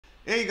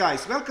Hey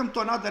guys, welcome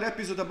to another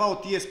episode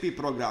about ESP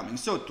programming.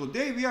 So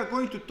today we are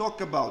going to talk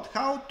about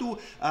how to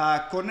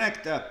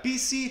connect a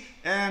PC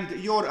and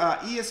your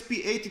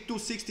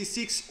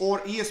ESP8266 or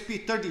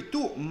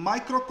ESP32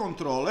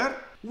 microcontroller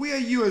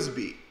via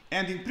USB.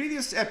 And in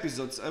previous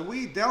episodes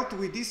we dealt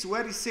with this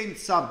very same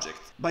subject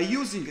by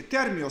using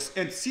Termios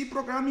and C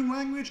programming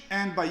language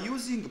and by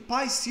using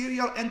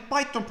JSerial and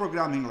Python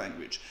programming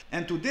language.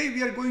 And today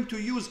we are going to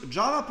use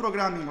Java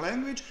programming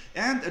language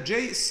and a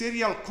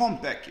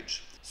JSerialCom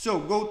package. So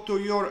go to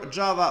your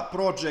Java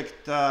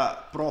project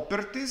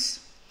properties,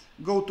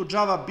 go to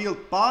Java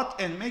build path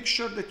and make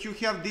sure that you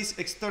have this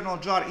external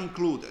jar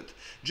included,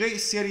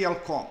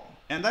 JSerialCom.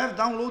 And I have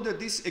downloaded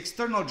this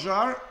external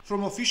jar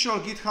from official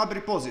GitHub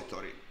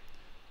repository.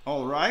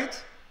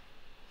 Alright,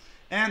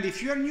 and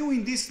if you are new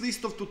in this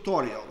list of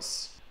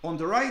tutorials, on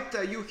the right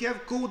you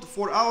have code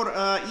for our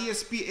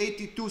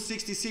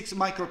ESP8266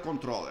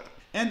 microcontroller.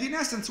 And in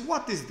essence,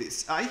 what is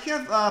this? I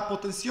have a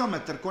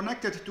potentiometer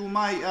connected to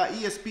my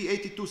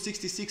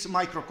ESP8266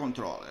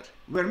 microcontroller,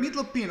 where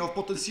middle pin of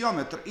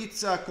potentiometer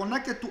is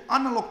connected to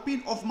analog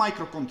pin of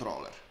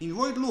microcontroller. In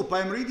void loop I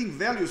am reading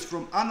values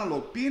from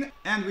analog pin,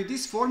 and with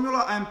this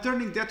formula I am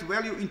turning that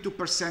value into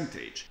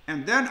percentage.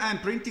 And then I am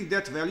printing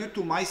that value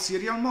to my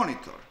serial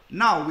monitor.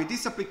 Now with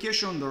this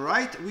application on the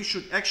right we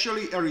should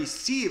actually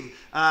receive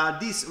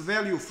this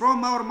value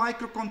from our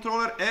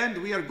microcontroller, and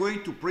we are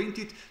going to print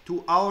it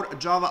to our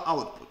Java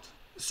output.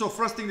 So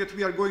first thing that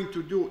we are going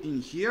to do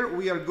in here,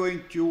 we are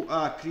going to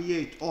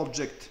create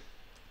object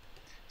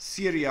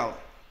serial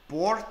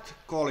port,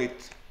 call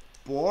it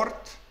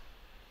port.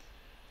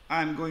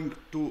 I'm going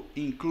to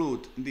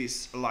include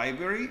this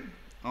library.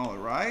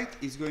 Alright,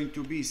 it's going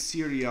to be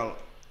serial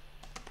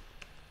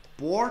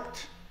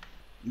port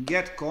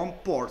getCom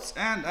ports,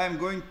 and I'm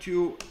going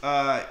to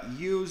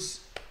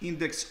use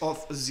index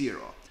of 0.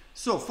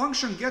 So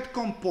function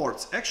getCom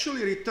ports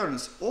actually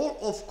returns all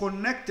of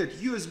connected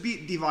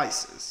USB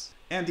devices,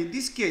 and in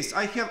this case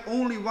I have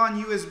only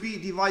one USB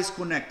device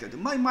connected,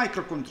 my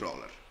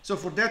microcontroller. So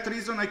for that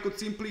reason I could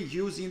simply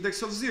use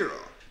index of 0.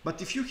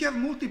 But if you have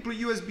multiple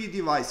USB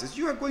devices,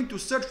 you are going to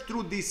search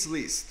through this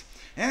list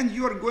and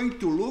you are going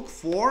to look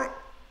for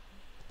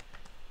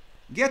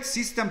get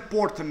system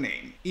port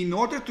name in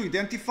order to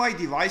identify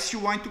device you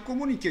want to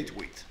communicate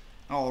with.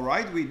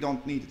 Alright, we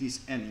don't need this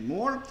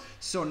anymore.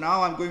 So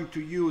now I'm going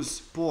to use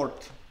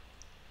port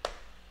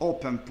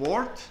open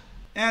port.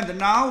 And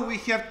now we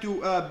have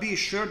to be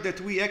sure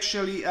that we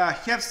actually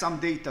have some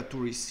data to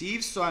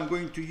receive. So I'm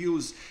going to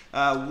use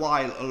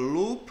while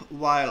loop,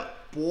 while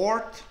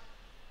port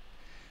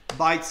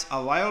bytes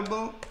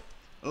available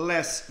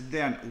less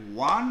than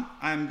 1.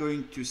 I'm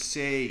going to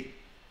say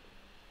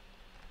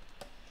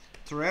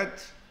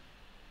thread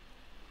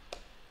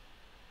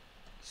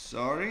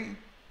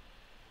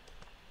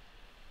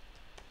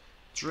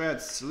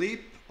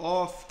sleep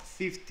of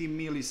 50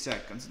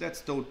 milliseconds.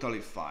 That's totally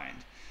fine.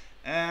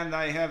 And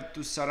I have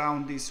to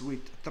surround this with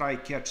try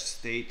catch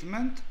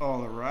statement.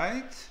 All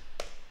right,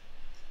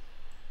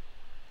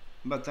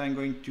 but I'm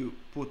going to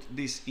put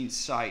this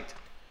inside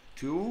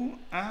too,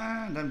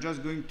 and I'm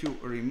just going to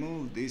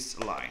remove this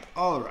line.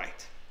 All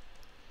right,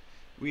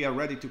 we are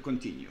ready to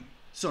continue.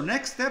 So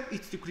next step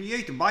is to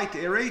create a byte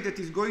array that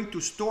is going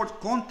to store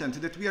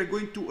content that we are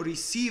going to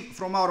receive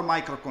from our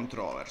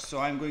microcontroller. So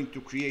I'm going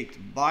to create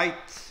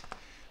byte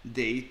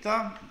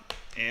data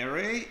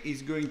array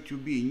is going to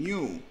be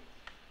new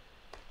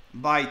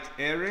byte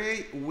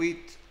array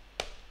with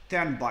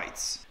 10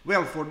 bytes.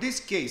 Well, for this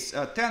case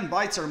 10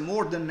 bytes are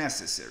more than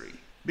necessary,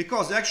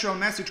 because the actual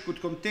message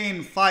could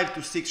contain 5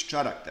 to 6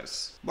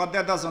 characters, but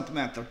that doesn't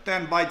matter.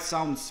 10 bytes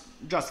sounds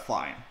just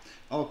fine.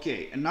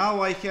 Okay, and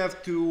now I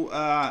have to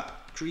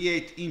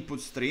create input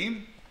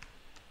stream,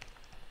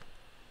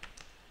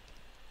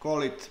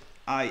 call it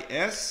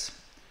IS,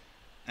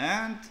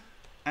 and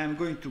I'm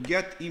going to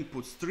get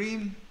input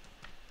stream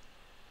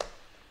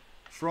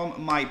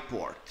from my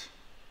port,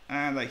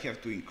 and I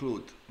have to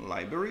include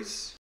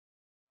libraries,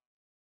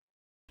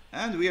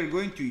 and we are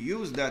going to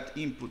use that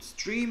input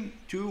stream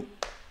to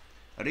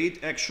read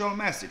actual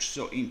message,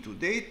 so into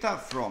data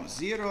from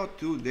 0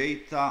 to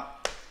data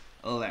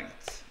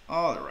length.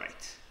 All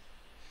right,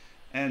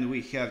 and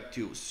we have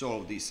to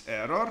solve this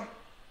error,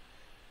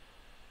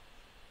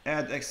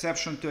 add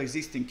exception to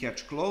existing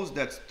catch clause.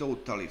 That's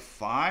totally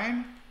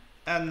fine.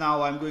 And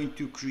now I'm going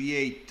to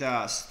create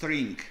a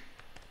string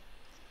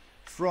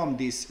from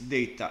this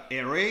data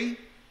array,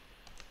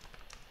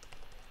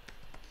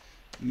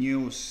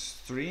 new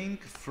string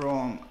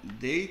from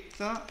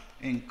data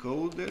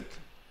encoded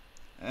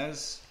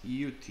as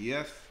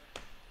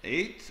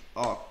UTF-8.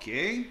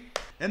 Okay.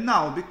 And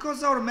now,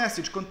 because our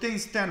message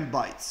contains 10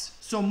 bytes,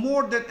 so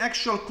more than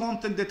actual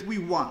content that we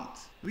want,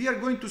 we are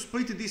going to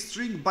split this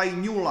string by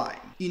new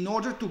line in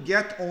order to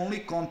get only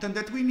content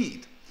that we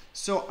need.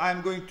 So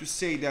I'm going to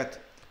say that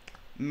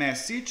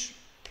message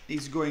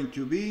is going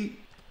to be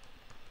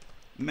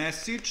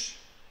message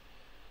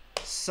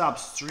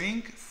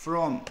substring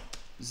from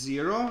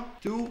 0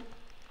 to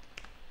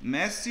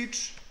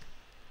message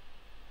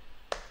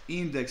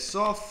index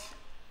of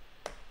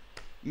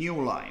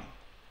new line.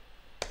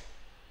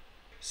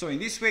 So in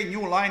this way,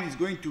 new line is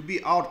going to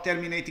be our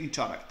terminating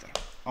character.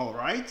 All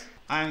right,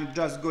 I'm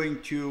just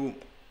going to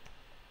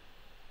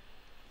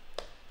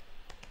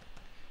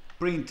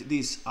print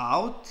this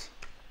out,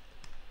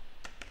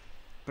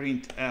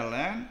 print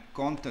ln,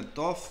 content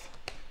of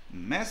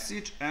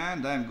message,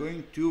 and I'm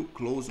going to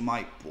close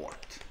my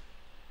port.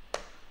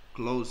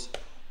 Close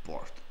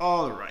port.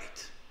 All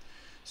right.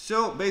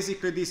 So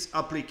basically this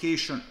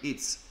application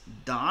is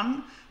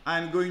done.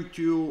 I'm going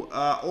to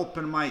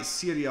open my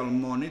serial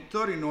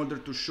monitor in order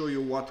to show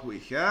you what we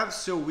have.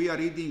 So we are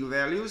reading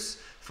values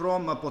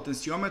from a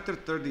potentiometer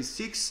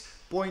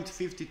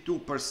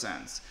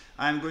 36.52%.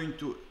 I'm going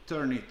to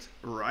turn it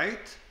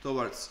right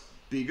towards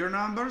bigger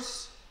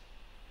numbers.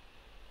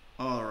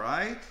 All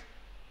right.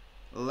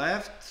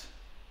 Left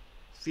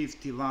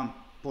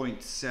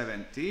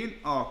 51.17.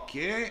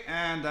 Okay,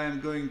 and I'm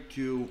going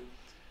to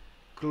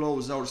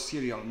close our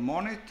serial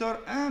monitor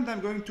and I'm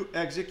going to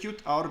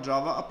execute our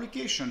Java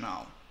application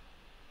now.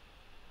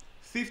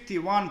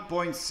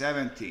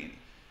 51.17.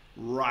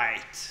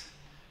 Right.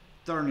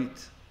 Turn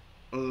it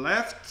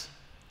left.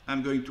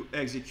 I'm going to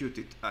execute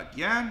it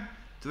again.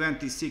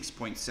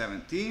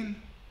 26.17.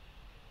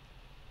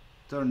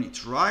 Turn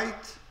it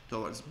right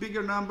towards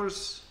bigger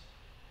numbers.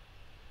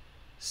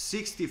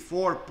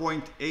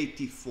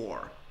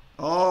 64.84.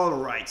 All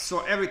right,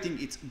 so everything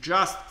is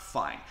just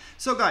fine.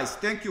 So guys,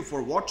 thank you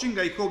for watching.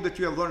 I hope that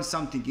you have learned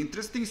something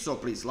interesting. So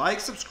please like,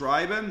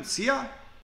 subscribe, and see ya.